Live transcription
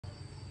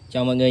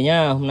Chào mọi người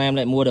nhá. Hôm nay em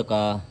lại mua được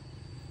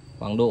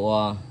khoảng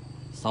độ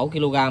 6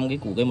 kg cái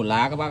củ cây một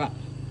lá các bác ạ.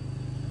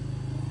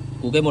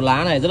 Củ cây một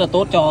lá này rất là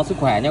tốt cho sức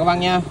khỏe nha các bác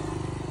nhá.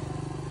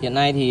 Hiện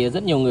nay thì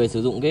rất nhiều người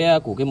sử dụng cái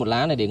củ cây một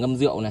lá này để ngâm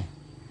rượu này,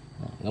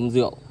 ngâm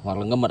rượu hoặc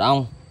là ngâm mật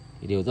ong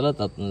thì đều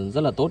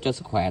rất là tốt cho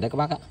sức khỏe đấy các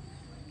bác ạ.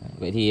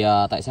 Vậy thì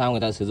tại sao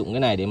người ta sử dụng cái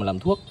này để mà làm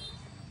thuốc?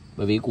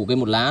 Bởi vì củ cây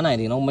một lá này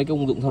thì nó có mấy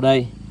công dụng sau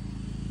đây.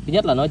 Thứ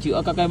nhất là nó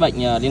chữa các cái bệnh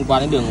liên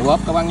quan đến đường hô hấp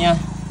các bác nhá.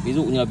 Ví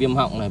dụ như là viêm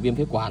họng này, viêm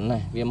phế quản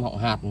này, viêm họng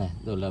hạt này,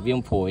 rồi là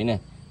viêm phổi này,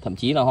 thậm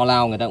chí là ho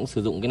lao người ta cũng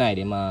sử dụng cái này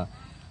để mà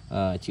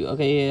chữa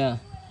cái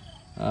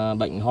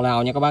bệnh ho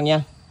lao nha các bác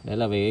nhá. Đấy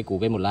là về cái củ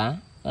cây một lá.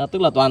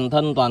 Tức là toàn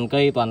thân, toàn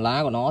cây, toàn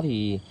lá của nó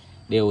thì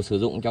đều sử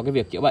dụng cho cái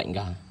việc chữa bệnh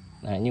cả.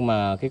 Đấy, nhưng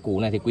mà cái củ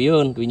này thì quý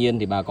hơn. Tuy nhiên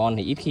thì bà con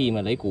thì ít khi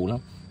mà lấy củ lắm,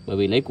 bởi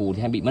vì lấy củ thì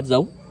hay bị mất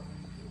giống.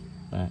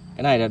 Đấy,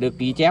 cái này là được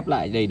ghi chép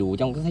lại đầy đủ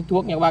trong các sách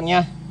thuốc nha các bác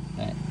nhá.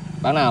 Đấy,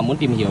 bác nào muốn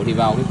tìm hiểu thì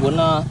vào cái cuốn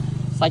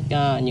sách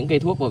những cây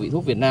thuốc và vị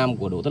thuốc Việt Nam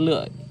của Đỗ Tất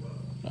Lợi,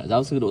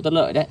 giáo sư Đỗ Tất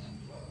Lợi đấy,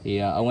 thì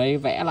ông ấy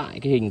vẽ lại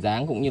cái hình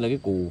dáng cũng như là cái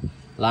củ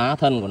lá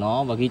thân của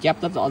nó và ghi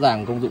chép rất rõ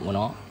ràng công dụng của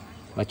nó,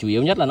 và chủ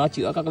yếu nhất là nó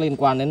chữa các liên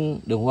quan đến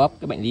đường hô hấp,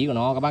 cái bệnh lý của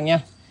nó các bác nhé.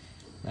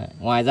 Đấy,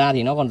 ngoài ra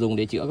thì nó còn dùng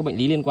để chữa các bệnh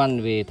lý liên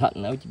quan về thận,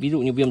 ví dụ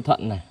như viêm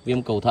thận này,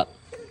 viêm cầu thận,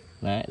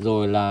 đấy,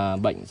 rồi là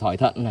bệnh sỏi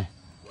thận này,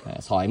 đấy,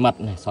 sỏi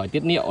mật này, sỏi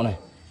tiết niệu này.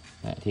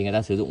 Đấy, thì người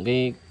ta sử dụng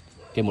cái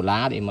cây một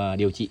lá để mà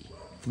điều trị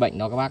cái bệnh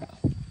đó các bác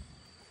ạ.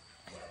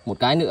 Một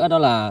cái nữa đó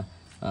là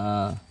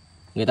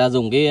người ta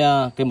dùng cái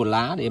cây một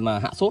lá để mà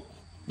hạ sốt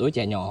đối với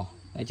trẻ nhỏ.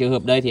 Đấy, trường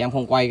hợp đây thì em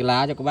không quay cái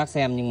lá cho các bác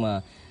xem, nhưng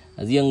mà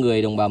riêng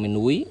người đồng bào miền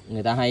núi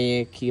người ta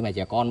hay khi mà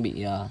trẻ con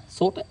bị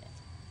sốt ấy,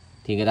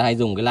 thì người ta hay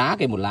dùng cái lá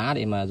cây một lá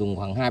để mà dùng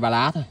khoảng 2-3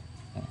 lá thôi.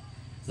 Đấy,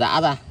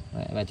 giã ra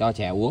và cho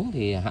trẻ uống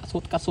thì hạ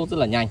sốt, cắt sốt rất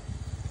là nhanh.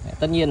 Đấy,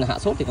 tất nhiên là hạ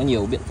sốt thì có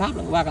nhiều biện pháp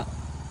lắm các bác ạ.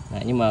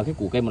 Đấy, nhưng mà cái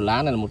củ cây một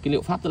lá này là một cái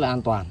liệu pháp rất là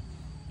an toàn.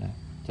 Đấy,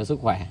 cho sức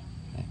khỏe.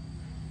 Đấy.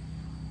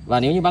 Và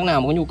nếu như bác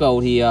nào mà có nhu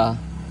cầu thì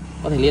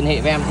có thể liên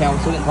hệ với em theo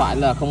số điện thoại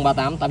là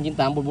 038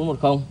 898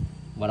 4410,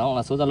 và đó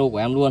là số Zalo của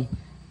em luôn.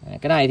 Đấy,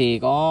 cái này thì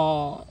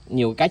có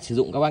nhiều cách sử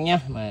dụng các bác nhé,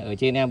 mà ở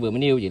trên em vừa mới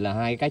nêu chỉ là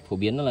hai cách phổ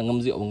biến, đó là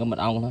ngâm rượu và ngâm mật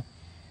ong thôi.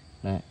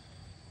 Đấy.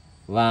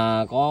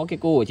 Và có cái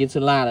cô ở trên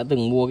Sơn La đã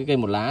từng mua cái cây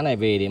một lá này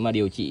về để mà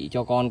điều trị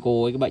cho con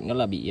cô ấy cái bệnh đó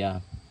là bị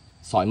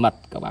sỏi mật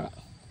các bác ạ,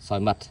 sỏi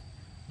mật.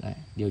 Đấy,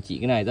 điều trị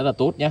cái này rất là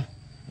tốt nhé.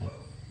 Đấy.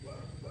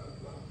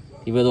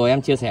 Thì vừa rồi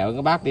em chia sẻ với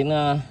các bác đến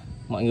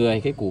mọi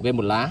người cái củ cây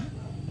một lá.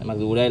 Đấy, mặc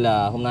dù đây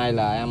là hôm nay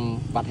là em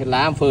vặt hết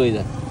lá em phơi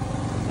rồi,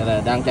 đây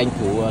là đang tranh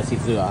thủ xịt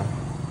rửa.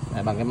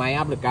 Đấy, bằng cái máy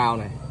áp lực cao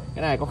này.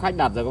 Cái này có khách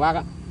đặt rồi các bác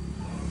ạ.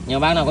 Nếu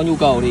bác nào có nhu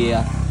cầu thì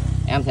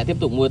em sẽ tiếp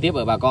tục mua tiếp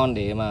ở bà con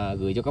để mà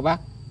gửi cho các bác.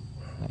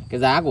 Đấy, cái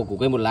giá của củ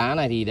cây một lá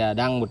này thì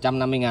đang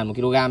 150.000 một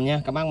kg nhé.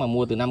 Các bác mà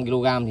mua từ 5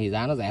 kg thì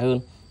giá nó rẻ hơn,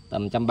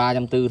 tầm 130,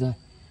 140 thôi.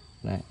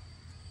 Đấy.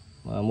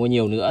 Mà mua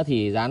nhiều nữa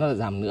thì giá nó lại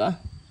giảm nữa.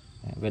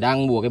 Đấy, về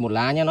đang mùa cây một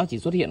lá nhé, nó chỉ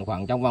xuất hiện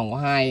khoảng trong vòng có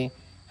 2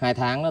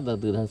 tháng, đó,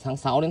 từ tháng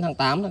 6 đến tháng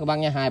 8 thôi các bác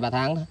nhé, 2-3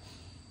 tháng thôi.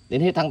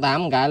 Đến hết tháng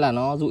 8 một cái là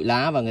nó rụi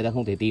lá và người ta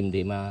không thể tìm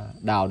để mà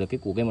đào được cái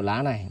củ cây một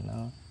lá này, nó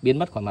biến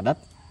mất khỏi mặt đất.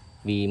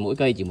 Vì mỗi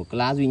cây chỉ một cái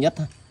lá duy nhất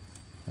thôi.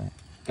 Đấy.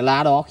 Cái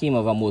lá đó khi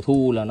mà vào mùa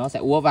thu là nó sẽ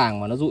úa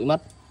vàng và nó rụi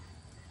mất.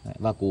 Đấy.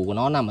 Và củ của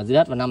nó nằm ở dưới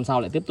đất và năm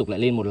sau lại tiếp tục lại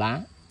lên một lá.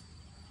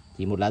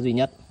 Chỉ một lá duy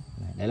nhất.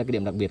 Đấy là cái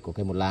điểm đặc biệt của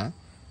cây một lá.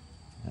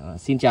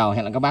 Xin chào,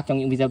 hẹn gặp các bác trong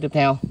những video tiếp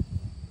theo.